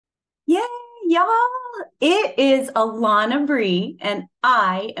y'all. It is Alanna Bree, and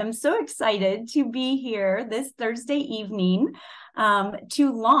I am so excited to be here this Thursday evening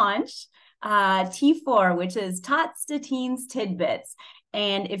to launch T4, which is Tots to Teens Tidbits.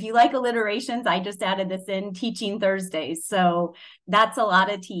 And if you like alliterations, I just added this in, Teaching Thursdays. So that's a lot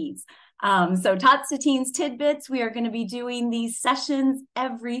of T's. So Tots to Teens Tidbits, we are going to be doing these sessions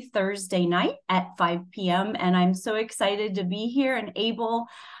every Thursday night at 5 p.m. And I'm so excited to be here and able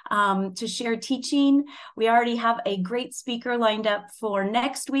to share teaching. We already have a great speaker lined up for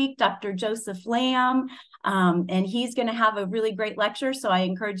next week, Dr. Joseph Lamb, and he's going to have a really great lecture. So I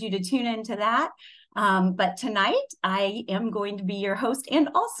encourage you to tune into that. But tonight I am going to be your host and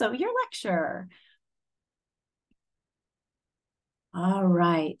also your lecturer. All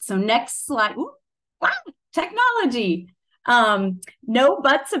right, so next slide. Ooh, wow, technology. No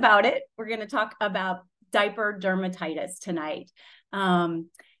buts about it. We're going to talk about diaper dermatitis tonight.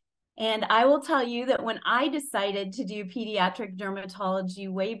 And I will tell you that when I decided to do pediatric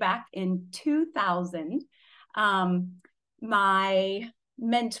dermatology way back in 2000, my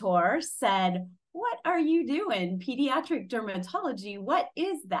mentor said, "What are you doing? Pediatric dermatology, what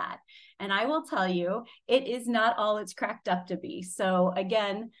is that?" And I will tell you, it is not all it's cracked up to be. So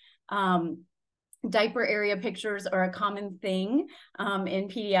again, diaper area pictures are a common thing in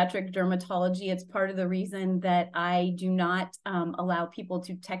pediatric dermatology. It's part of the reason that I do not allow people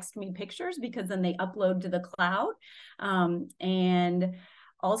to text me pictures, because then they upload to the cloud. And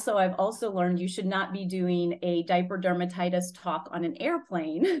also, I've also learned you should not be doing a diaper dermatitis talk on an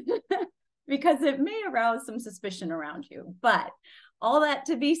airplane because it may arouse some suspicion around you. But all that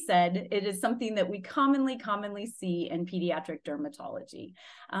to be said, it is something that we commonly see in pediatric dermatology.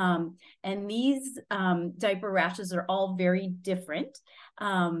 And these diaper rashes are all very different,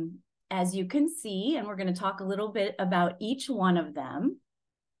 as you can see, and we're going to talk a little bit about each one of them.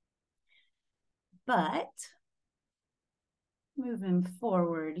 But moving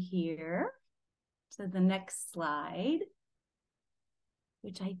forward here to the next slide,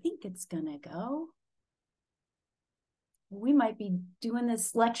 which I think it's going to go. We might be doing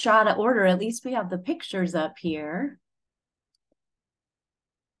this lecture out of order. At least we have the pictures up here.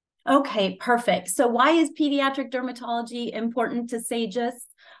 Okay, perfect. So why is pediatric dermatology important to Sagis?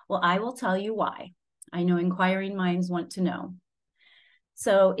 Well, I will tell you why. I know inquiring minds want to know.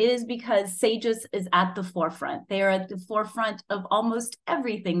 So it is because Sagis is at the forefront. They are at the forefront of almost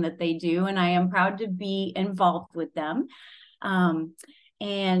everything that they do, and I am proud to be involved with them.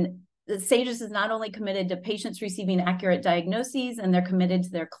 And the Sagis is not only committed to patients receiving accurate diagnoses, and they're committed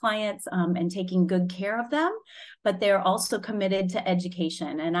to their clients and taking good care of them, but they're also committed to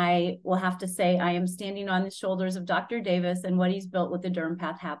education. And I will have to say, I am standing on the shoulders of Dr. Davis and what he's built with the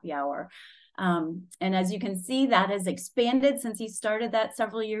DermPath Happy Hour. And as you can see, that has expanded since he started that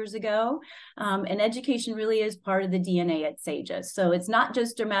several years ago. And education really is part of the DNA at Sagis. So it's not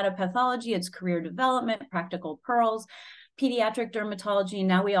just dermatopathology, it's career development, practical pearls, pediatric dermatology. And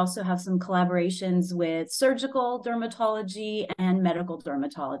now we also have some collaborations with surgical dermatology and medical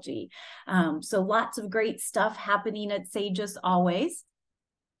dermatology. So lots of great stuff happening at Sagis always.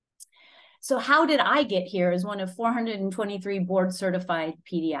 So how did I get here as one of 423 board certified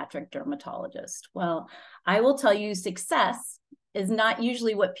pediatric dermatologists? Well, I will tell you, success is not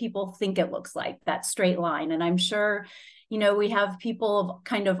usually what people think it looks like, that straight line. And I'm sure, you know, we have people of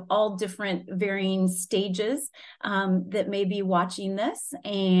kind of all different varying stages that may be watching this.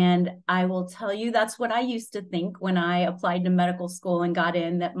 And I will tell you, that's what I used to think when I applied to medical school and got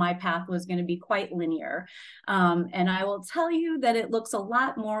in, that my path was going to be quite linear. And I will tell you that it looks a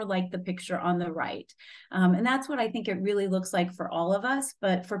lot more like the picture on the right. And that's what I think it really looks like for all of us.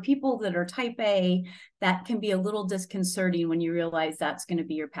 But for people that are type A, that can be a little disconcerting when you realize that's going to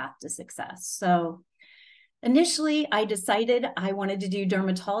be your path to success. So initially, I decided I wanted to do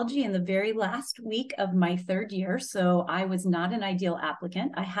dermatology in the very last week of my third year. So I was not an ideal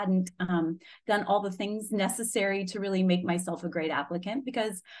applicant. I hadn't done all the things necessary to really make myself a great applicant,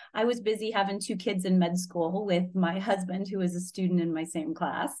 because I was busy having 2 kids in med school with my husband, who was a student in my same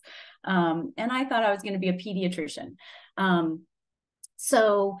class. And I thought I was going to be a pediatrician.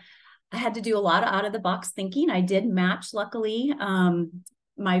 So I had to do a lot of out-of-the-box thinking. I did match, luckily,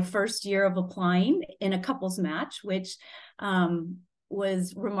 my first year of applying in a couples match, which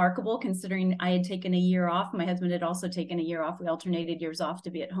was remarkable considering I had taken a year off. My husband had also taken a year off. We alternated years off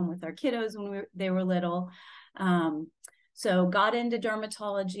to be at home with our kiddos when they were little. So got into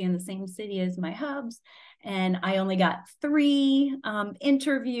dermatology in the same city as my hubs. And I only got 3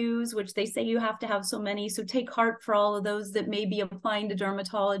 interviews, which they say you have to have so many. So take heart for all of those that may be applying to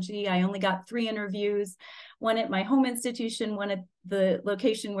dermatology. I only got 3 interviews, one at my home institution, one at the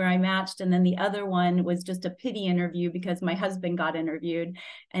location where I matched, and then the other one was just a pity interview because my husband got interviewed.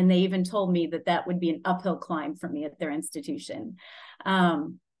 And they even told me that that would be an uphill climb for me at their institution.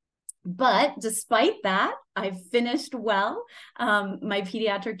 But despite that, I finished well my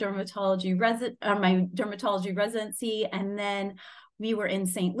pediatric dermatology my dermatology residency, and then we were in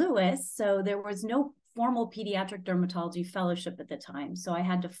St. Louis, so there was no formal pediatric dermatology fellowship at the time. So I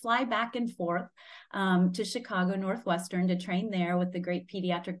had to fly back and forth to Chicago Northwestern to train there with the great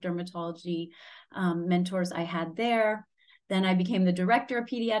pediatric dermatology mentors I had there. Then I became the director of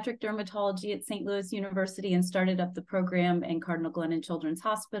pediatric dermatology at St. Louis University and started up the program in Cardinal Glennon Children's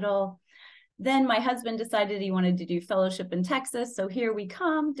Hospital. Then my husband decided he wanted to do fellowship in Texas. So here we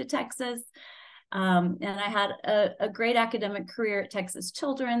come to Texas. And I had a great academic career at Texas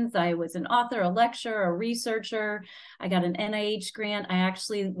Children's. I was an author, a lecturer, a researcher. I got an NIH grant.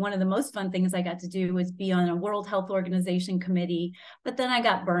 One of the most fun things I got to do was be on a World Health Organization committee, but then I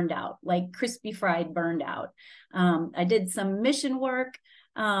got burned out, like crispy fried burned out. I did some mission work.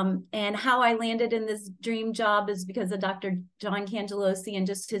 And how I landed in this dream job is because of Dr. John Cangelosi and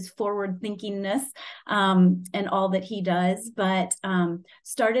just his forward thinkingness and all that he does. But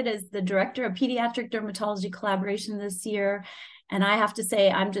started as the director of Pediatric Dermatology Collaboration this year. And I have to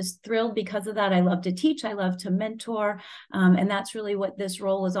say, I'm just thrilled because of that. I love to teach, I love to mentor, and that's really what this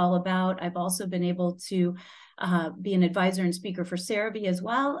role is all about. I've also been able to be an advisor and speaker for CERAVI as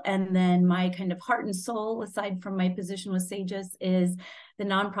well. And then my kind of heart and soul, aside from my position with Sagis, is the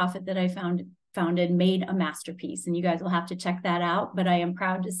nonprofit that I founded, Made a Masterpiece. And you guys will have to check that out. But I am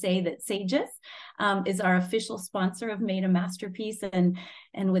proud to say that Sagis is our official sponsor of Made a Masterpiece. And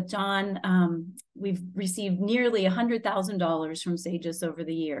with John, we've received nearly $100,000 from Sagis over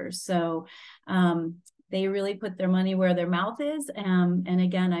the years. So they really put their money where their mouth is. And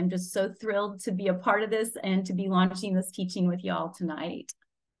again, I'm just so thrilled to be a part of this and to be launching this teaching with y'all tonight.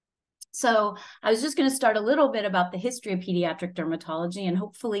 So I was just going to start a little bit about the history of pediatric dermatology, and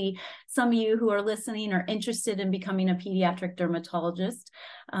hopefully some of you who are listening are interested in becoming a pediatric dermatologist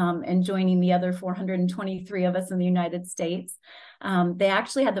and joining the other 423 of us in the United States. They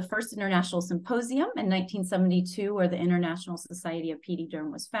actually had the first international symposium in 1972, where the International Society of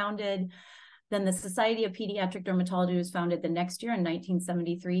Pediderm was founded. Then the Society of Pediatric Dermatology was founded the next year in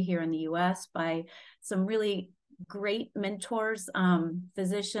 1973 here in the US by some really great mentors,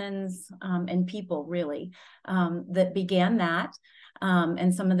 physicians, and people really that began that.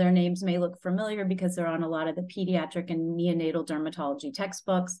 And some of their names may look familiar because they're on a lot of the pediatric and neonatal dermatology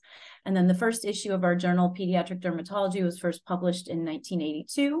textbooks. And then the first issue of our journal, Pediatric Dermatology, was first published in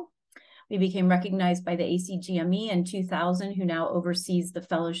 1982. We became recognized by the ACGME in 2000, who now oversees the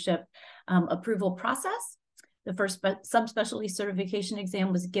fellowship approval process. The first subspecialty certification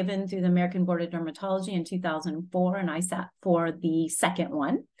exam was given through the American Board of Dermatology in 2004, and I sat for the second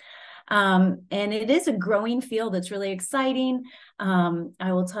one. And it is a growing field that's really exciting.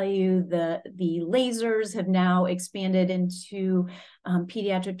 I will tell you the lasers have now expanded into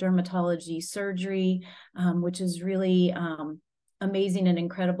pediatric dermatology surgery, which is really amazing and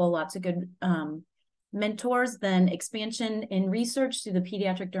incredible. Lots of good mentors, then expansion in research through the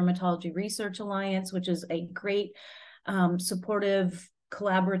Pediatric Dermatology Research Alliance, which is a great supportive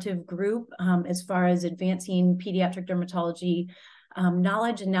collaborative group as far as advancing pediatric dermatology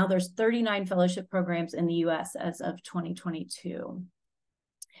knowledge. And now there's 39 fellowship programs in the US as of 2022.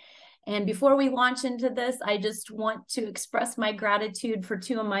 And before we launch into this, I just want to express my gratitude for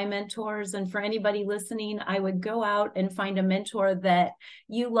 2 of my mentors. And for anybody listening, I would go out and find a mentor that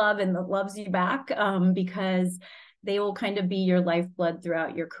you love and that loves you back, because they will kind of be your lifeblood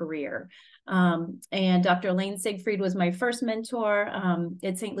throughout your career. And Dr. Elaine Siegfried was my first mentor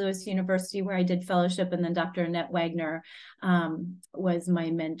at St. Louis University, where I did fellowship. And then Dr. Annette Wagner was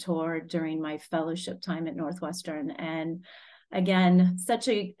my mentor during my fellowship time at Northwestern. And again, such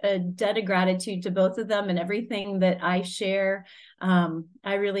a debt of gratitude to both of them, and everything that I share,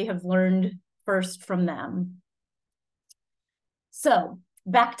 I really have learned first from them. So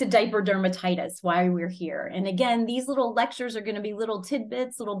back to diaper dermatitis, why we're here. And again, these little lectures are going to be little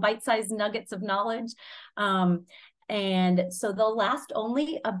tidbits, little bite-sized nuggets of knowledge. And so they'll last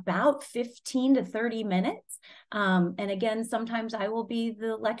only about 15 to 30 minutes. And again, sometimes I will be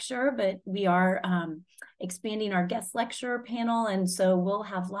the lecturer, but we are expanding our guest lecturer panel. And so we'll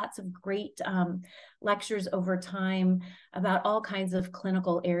have lots of great lectures over time about all kinds of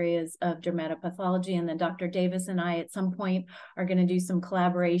clinical areas of dermatopathology. And then Dr. Davis and I at some point are going to do some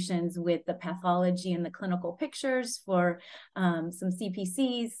collaborations with the pathology and the clinical pictures for some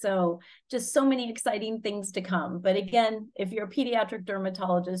CPCs. So just so many exciting things to come. But again, if you're a pediatric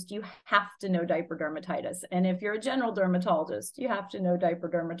dermatologist, you have to know diaper dermatitis. And if you're a general dermatologist, you have to know diaper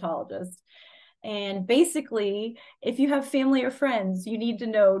dermatologist. And basically, if you have family or friends, you need to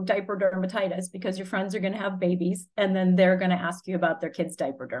know diaper dermatitis because your friends are going to have babies and then they're going to ask you about their kids'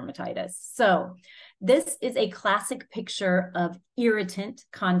 diaper dermatitis. So this is a classic picture of irritant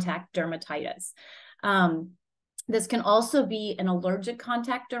contact dermatitis. This can also be an allergic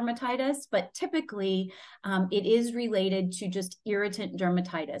contact dermatitis, but typically it is related to just irritant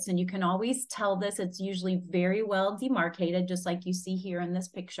dermatitis. And you can always tell this. It's usually very well demarcated, just like you see here in this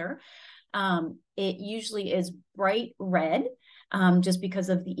picture. It usually is bright red just because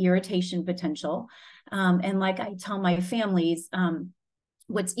of the irritation potential. And like I tell my families,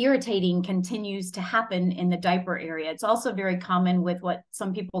 what's irritating continues to happen in the diaper area. It's also very common with what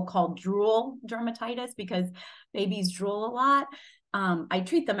some people call drool dermatitis because babies drool a lot. I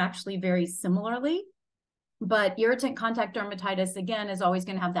treat them actually very similarly. But irritant contact dermatitis, again, is always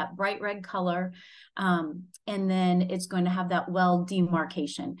going to have that bright red color. And then it's going to have that well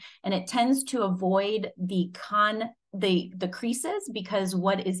demarcation. And it tends to avoid the creases because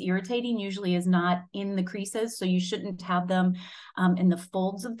what is irritating usually is not in the creases. So you shouldn't have them in the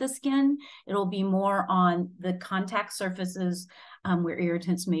folds of the skin. It'll be more on the contact surfaces where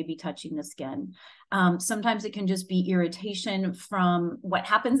irritants may be touching the skin. Sometimes it can just be irritation from what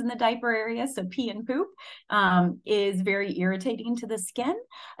happens in the diaper area. So pee and poop is very irritating to the skin,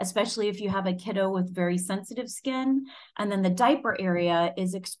 especially if you have a kiddo with very sensitive skin. And then the diaper area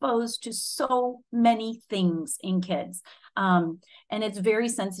is exposed to so many things in kids. And it's very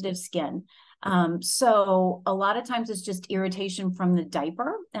sensitive skin. So a lot of times it's just irritation from the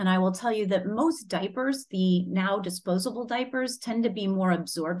diaper. And I will tell you that most diapers, the now disposable diapers, tend to be more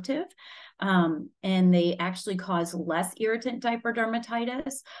absorptive. And they actually cause less irritant diaper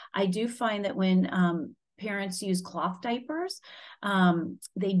dermatitis. I do find that when parents use cloth diapers,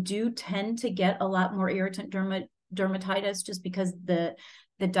 they do tend to get a lot more irritant dermatitis just because the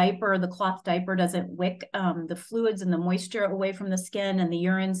diaper, the cloth diaper doesn't wick the fluids and the moisture away from the skin, and the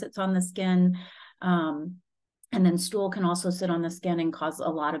urine sits on the skin. And then stool can also sit on the skin and cause a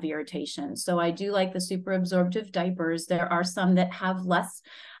lot of irritation. So I do like the super absorptive diapers. There are some that have less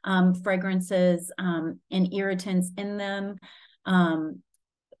fragrances and irritants in them.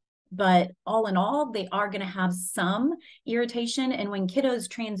 But all in all, they are going to have some irritation. And when kiddos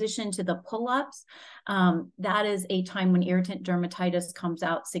transition to the pull-ups, that is a time when irritant dermatitis comes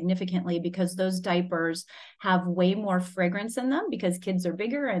out significantly because those diapers have way more fragrance in them because kids are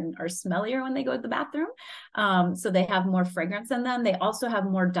bigger and are smellier when they go to the bathroom. So they have more fragrance in them. They also have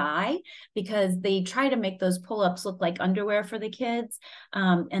more dye because they try to make those pull-ups look like underwear for the kids.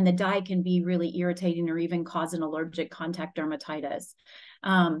 And the dye can be really irritating or even cause an allergic contact dermatitis.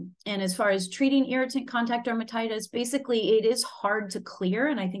 And as far as treating irritant contact dermatitis, basically it is hard to clear.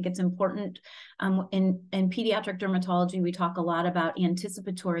 And I think it's important in pediatric dermatology, we talk a lot about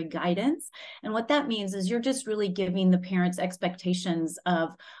anticipatory guidance. And what that means is you're just really giving the parents expectations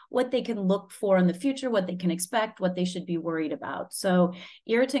of what they can look for in the future, what they can expect, what they should be worried about. So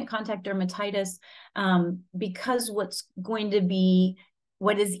irritant contact dermatitis, because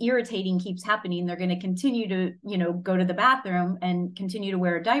what is irritating keeps happening, they're going to continue to, go to the bathroom and continue to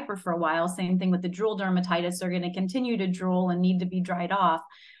wear a diaper for a while. Same thing with the drool dermatitis. They're going to continue to drool and need to be dried off.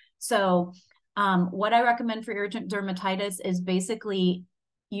 So what I recommend for irritant dermatitis is basically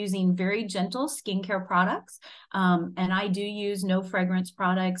using very gentle skincare products. And I do use no fragrance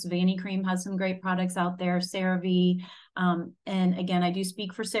products. Vanny Cream has some great products out there, CeraVe. And again, I do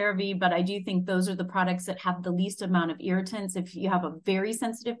speak for CeraVe, but I do think those are the products that have the least amount of irritants. If you have a very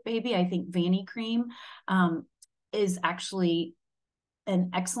sensitive baby, I think Vanny Cream is actually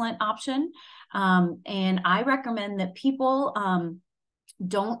an excellent option. And I recommend that people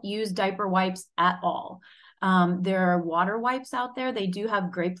don't use diaper wipes at all. There are water wipes out there. They do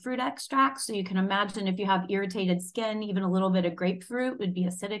have grapefruit extract. So you can imagine if you have irritated skin, even a little bit of grapefruit would be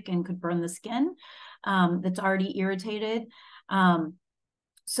acidic and could burn the skin that's already irritated.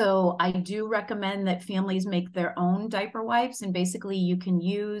 So I do recommend that families make their own diaper wipes, and basically you can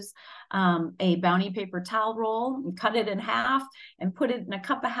use a Bounty paper towel roll and cut it in half and put it in a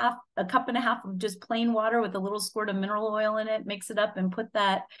cup and a half of just plain water with a little squirt of mineral oil in it, mix it up and put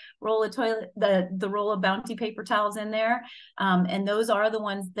that roll of the roll of Bounty paper towels in there. And those are the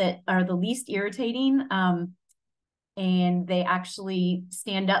ones that are the least irritating. And they actually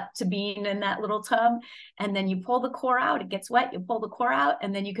stand up to being in that little tub. And then you pull the core out, it gets wet, you pull the core out,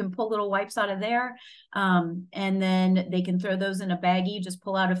 and then you can pull little wipes out of there. And then they can throw those in a baggie, just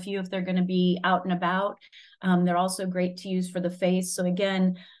pull out a few if they're going to be out and about. They're also great to use for the face. So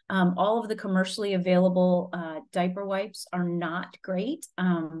again, all of the commercially available diaper wipes are not great.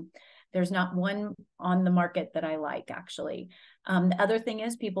 There's not one on the market that I like, actually. The other thing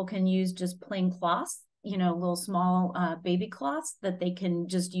is people can use just plain cloths, little small baby cloths that they can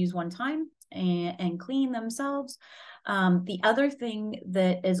just use one time and clean themselves. The other thing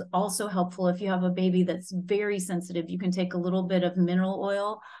that is also helpful, if you have a baby that's very sensitive, you can take a little bit of mineral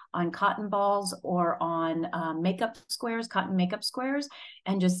oil on cotton balls or on cotton makeup squares,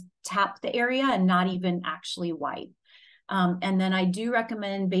 and just tap the area and not even actually wipe. And then I do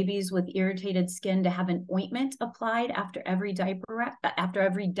recommend babies with irritated skin to have an ointment applied after every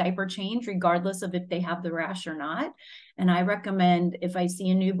diaper change, regardless of if they have the rash or not. And I recommend, if I see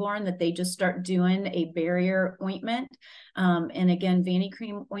a newborn, that they just start doing a barrier ointment. And again, Vanny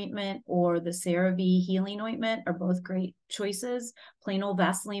Cream ointment or the CeraVe healing ointment are both great choices. Plain old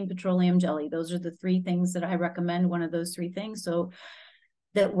Vaseline petroleum jelly. Those are the three things that I recommend, one of those three things. So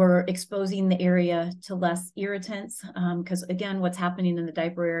that we're exposing the area to less irritants, because again, what's happening in the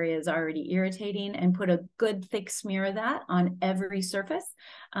diaper area is already irritating, and put a good thick smear of that on every surface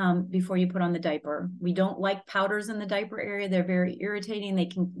before you put on the diaper. We don't like powders in the diaper area. They're very irritating. They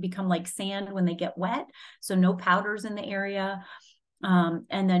can become like sand when they get wet. So no powders in the area.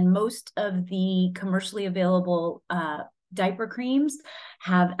 And then most of the commercially available diaper creams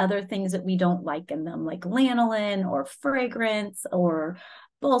have other things that we don't like in them, like lanolin or fragrance or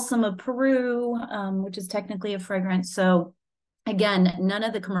balsam of Peru, which is technically a fragrance. So again, none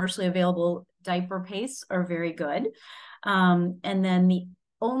of the commercially available diaper pastes are very good. And then the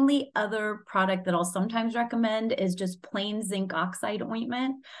only other product that I'll sometimes recommend is just plain zinc oxide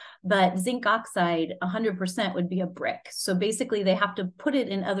ointment. But zinc oxide 100% would be a brick. So basically they have to put it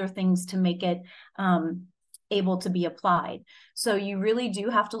in other things to make it able to be applied. So you really do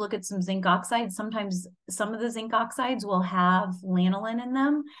have to look at some zinc oxide. Sometimes some of the zinc oxides will have lanolin in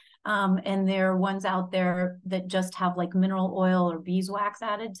them. And there are ones out there that just have like mineral oil or beeswax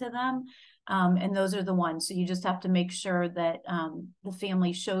added to them. And those are the ones. So you just have to make sure that the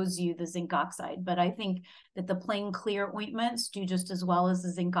family shows you the zinc oxide. But I think that the plain clear ointments do just as well as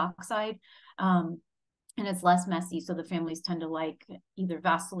the zinc oxide. And it's less messy, so the families tend to like either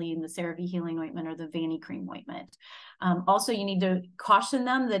Vaseline, the CeraVe healing ointment, or the Vanny Cream ointment. Also, you need to caution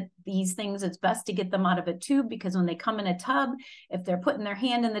them that these things, it's best to get them out of a tube, because when they come in a tub, if they're putting their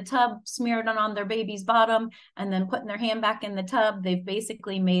hand in the tub, smeared it on their baby's bottom, and then putting their hand back in the tub, they've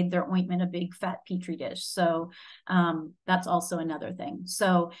basically made their ointment a big fat petri dish. So that's also another thing.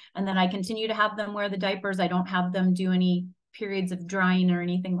 So, and then I continue to have them wear the diapers. I don't have them do any periods of drying or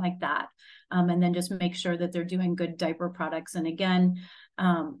anything like that. And then just make sure that they're doing good diaper products. And again,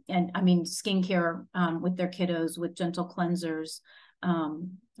 skincare with their kiddos with gentle cleansers.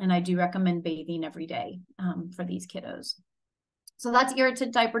 And I do recommend bathing every day for these kiddos. So that's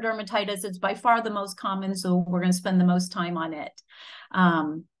irritant diaper dermatitis. It's by far the most common, so we're going to spend the most time on it.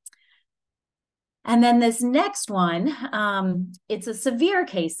 And then this next one, it's a severe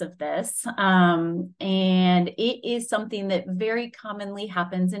case of this, and it is something that very commonly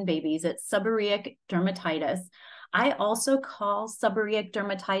happens in babies. It's seborrheic dermatitis. I also call seborrheic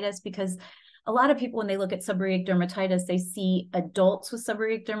dermatitis because a lot of people, when they look at seborrheic dermatitis, they see adults with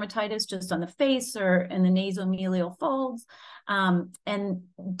seborrheic dermatitis just on the face or in the nasomedial folds. And the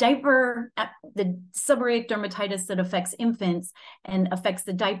seborrheic dermatitis that affects infants and affects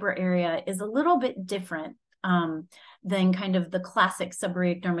the diaper area is a little bit different than kind of the classic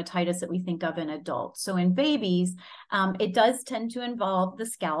seborrheic dermatitis that we think of in adults. So in babies, it does tend to involve the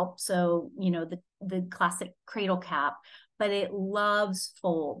scalp. So, the classic cradle cap, but it loves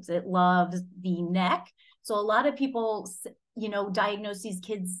folds. It loves the neck. So a lot of people, diagnose these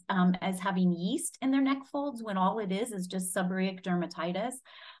kids as having yeast in their neck folds, when all it is just seborrheic dermatitis.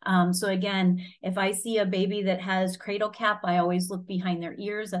 So again, if I see a baby that has cradle cap, I always look behind their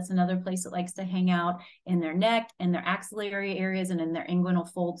ears. That's another place that likes to hang out, in their neck, in their axillary areas, and in their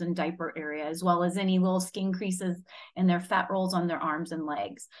inguinal folds and diaper area, as well as any little skin creases and their fat rolls on their arms and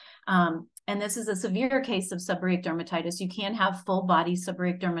legs. And this is a severe case of seborrheic dermatitis. You can have full body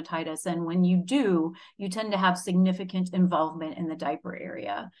seborrheic dermatitis. And when you do, you tend to have significant involvement in the diaper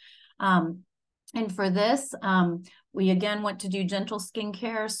area. And for this, we again want to do gentle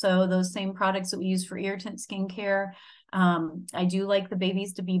skincare. So those same products that we use for irritant skincare. I do like the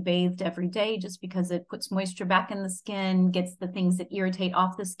babies to be bathed every day just because it puts moisture back in the skin, gets the things that irritate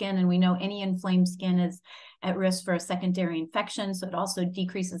off the skin. And we know any inflamed skin is at risk for a secondary infection. So it also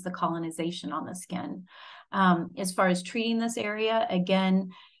decreases the colonization on the skin. As far as treating this area,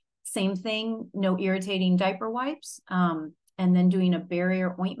 again, same thing, no irritating diaper wipes. And then doing a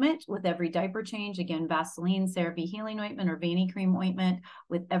barrier ointment with every diaper change. Again, Vaseline, CeraVe healing ointment or Vanicream ointment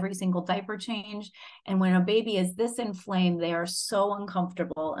with every single diaper change. And when a baby is this inflamed, they are so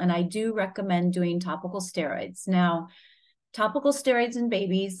uncomfortable. And I do recommend doing topical steroids. Now, topical steroids in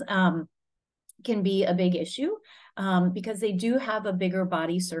babies can be a big issue because they do have a bigger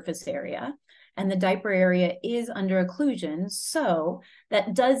body surface area. And the diaper area is under occlusion. So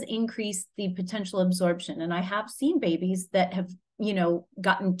that does increase the potential absorption. And I have seen babies that have,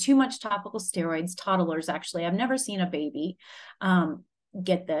 gotten too much topical steroids, toddlers actually. I've never seen a baby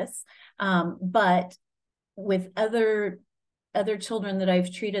get this. But with other children that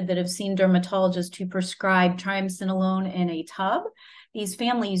I've treated that have seen dermatologists who prescribe triamcinolone in a tub, these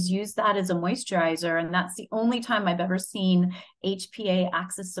families use that as a moisturizer. And that's the only time I've ever seen HPA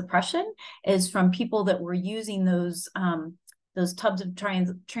axis suppression is from people that were using those tubs of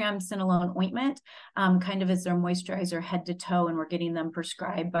triamcinolone ointment kind of as their moisturizer head to toe, and we're getting them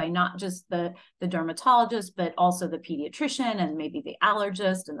prescribed by not just the dermatologist, but also the pediatrician and maybe the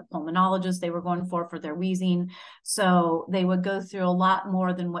allergist and the pulmonologist they were going for their wheezing. So they would go through a lot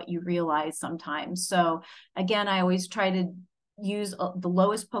more than what you realize sometimes. So again, I always try to use the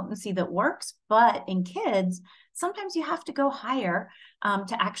lowest potency that works, but in kids, sometimes you have to go higher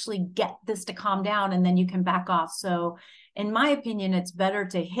to actually get this to calm down, and then you can back off. So in my opinion, it's better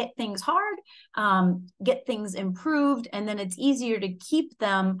to hit things hard, get things improved, and then it's easier to keep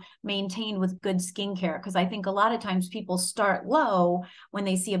them maintained with good skincare. Because I think a lot of times people start low when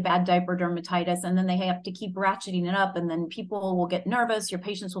they see a bad diaper dermatitis, and then they have to keep ratcheting it up, and then people will get nervous, your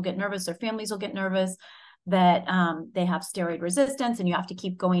patients will get nervous, their families will get nervous that they have steroid resistance, and you have to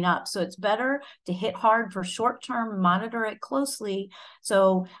keep going up. So it's better to hit hard for short term, monitor it closely.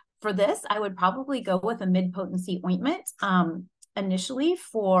 So for this, I would probably go with a mid-potency ointment initially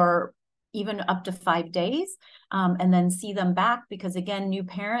for even up to 5 days, and then see them back, because again, new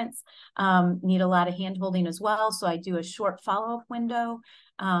parents need a lot of hand-holding as well. So I do a short follow-up window,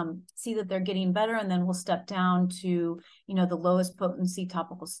 see that they're getting better, and then we'll step down to, the lowest potency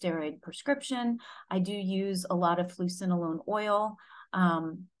topical steroid prescription. I do use a lot of fluocinolone oil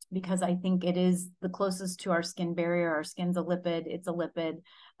because I think it is the closest to our skin barrier. Our skin's a lipid, it's a lipid.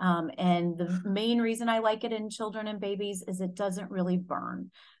 And the main reason I like it in children and babies is it doesn't really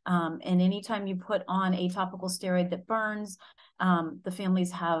burn. And anytime you put on a topical steroid that burns, the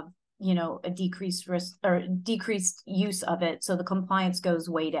families have a decreased risk or decreased use of it. So the compliance goes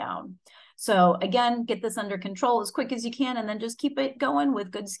way down. So again, get this under control as quick as you can, and then just keep it going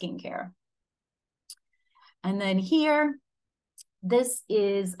with good skincare. And then here, this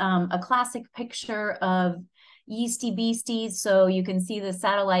is a classic picture of yeasty beasties. So you can see the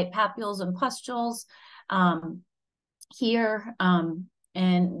satellite papules and pustules here.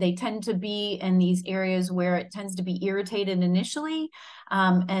 And they tend to be in these areas where it tends to be irritated initially,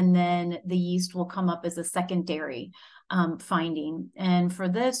 and then the yeast will come up as a secondary finding. And for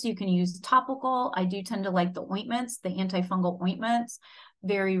this, you can use topical. I do tend to like the ointments, the antifungal ointments.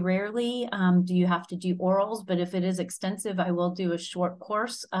 Very rarely do you have to do orals, but if it is extensive, I will do a short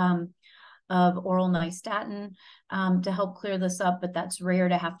course of oral nystatin to help clear this up, but that's rare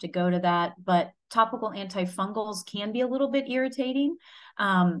to have to go to that. But topical antifungals can be a little bit irritating.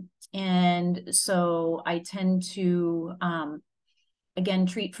 And so I tend to, again,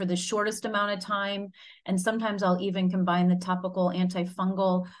 treat for the shortest amount of time. And sometimes I'll even combine the topical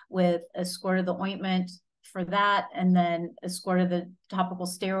antifungal with a squirt of the ointment for that, and then a squirt of the topical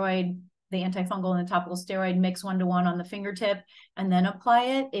steroid, the antifungal and the topical steroid, mix 1-to-1 on the fingertip, and then apply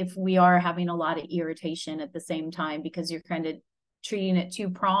it if we are having a lot of irritation at the same time, because you're kind of treating it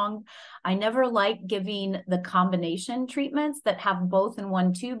two-pronged. I never like giving the combination treatments that have both in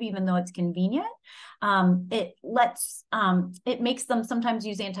one tube, even though it's convenient. It makes them sometimes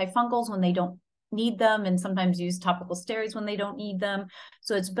use antifungals when they don't need them, and sometimes use topical steroids when they don't need them.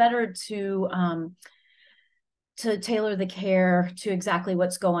 So it's better to tailor the care to exactly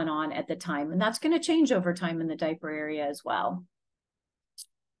what's going on at the time. And that's going to change over time in the diaper area as well.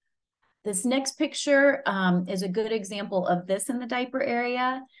 This next picture is a good example of this in the diaper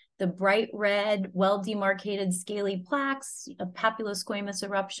area. the bright red, well-demarcated scaly plaques, a papulosquamous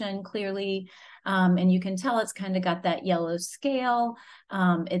eruption clearly, and you can tell it's kind of got that yellow scale.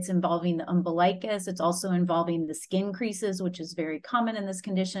 It's involving the umbilicus. It's also involving the skin creases, which is very common in this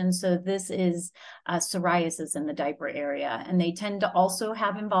condition. So this is psoriasis in the diaper area. And they tend to also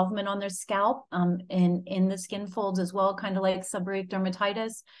have involvement on their scalp in the skin folds as well, kind of like seborrheic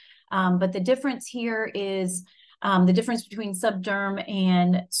dermatitis. But the difference here is the difference between subderm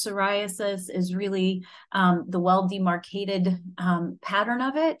and psoriasis is really the well-demarcated pattern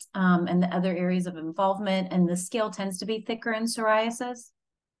of it and the other areas of involvement, and the scale tends to be thicker in psoriasis.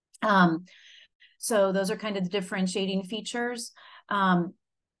 So those are kind of the differentiating features. The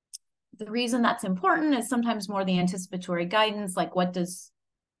reason that's important is sometimes more the anticipatory guidance, like what does,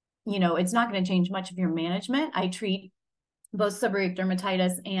 it's not going to change much of your management. I treat both seborrheic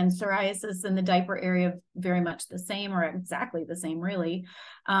dermatitis and psoriasis in the diaper area very much the same, or exactly the same, really.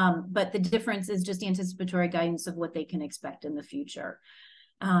 But the difference is just anticipatory guidance of what they can expect in the future.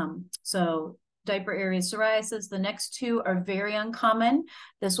 So diaper area psoriasis, the next two are very uncommon.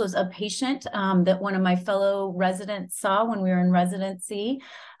 This was a patient that one of my fellow residents saw when we were in residency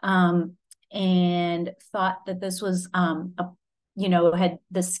and thought that this was,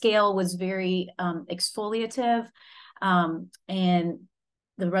 the scale was very exfoliative. And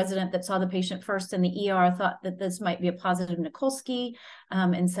the resident that saw the patient first in the ER thought that this might be a positive Nikolsky,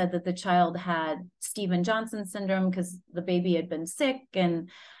 and said that the child had Stevens-Johnson syndrome because the baby had been sick and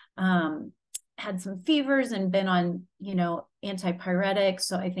had some fevers and been on, antipyretics.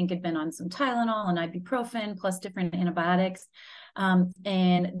 So I think had been on some Tylenol and ibuprofen plus different antibiotics.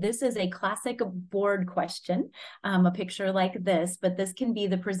 And this is a classic board question, a picture like this, but this can be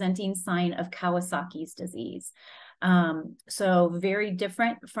the presenting sign of Kawasaki's disease. So very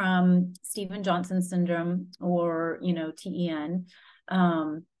different from Stevens-Johnson syndrome or, TEN.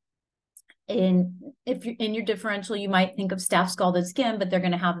 And if you're in your differential, you might think of staph scalded skin, but they're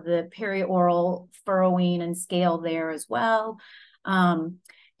going to have the perioral furrowing and scale there as well. And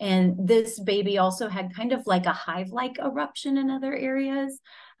this baby also had kind of like a hive-like eruption in other areas.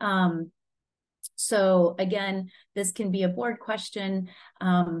 So again, this can be a board question.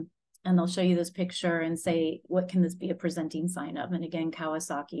 And they'll show you this picture and say, what can this be a presenting sign of? And again,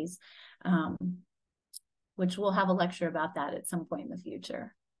 Kawasaki's, which we'll have a lecture about that at some point in the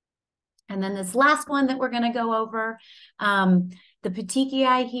future. And then this last one that we're going to go over, the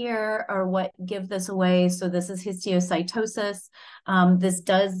petechiae here are what give this away. So this is histiocytosis. This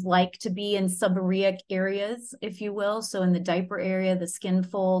does like to be in seborrheic areas, if you will. So in the diaper area, the skin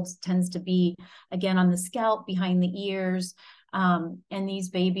folds tends to be, again, on the scalp, behind the ears. And these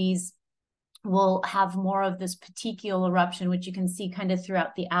babies will have more of this petechial eruption, which you can see kind of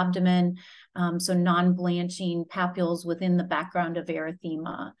throughout the abdomen. So non-blanching papules within the background of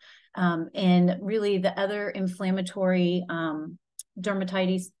erythema. And really the other inflammatory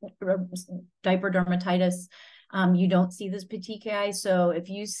dermatitis, diaper dermatitis, you don't see this petechiae. So if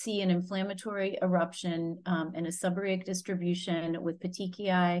you see an inflammatory eruption in a seborrheic distribution with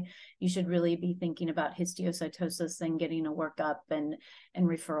petechiae, you should really be thinking about histiocytosis and getting a workup and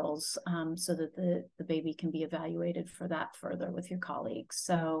referrals so that the baby can be evaluated for that further with your colleagues.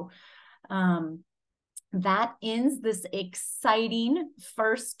 So that ends this exciting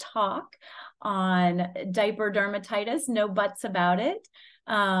first talk on diaper dermatitis, no buts about it.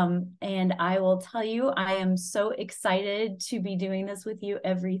 And I will tell you, I am so excited to be doing this with you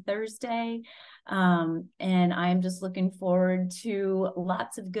every Thursday. And I'm just looking forward to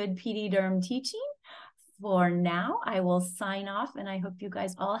lots of good PD derm teaching. For now, I will sign off, and I hope you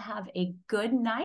guys all have a good night.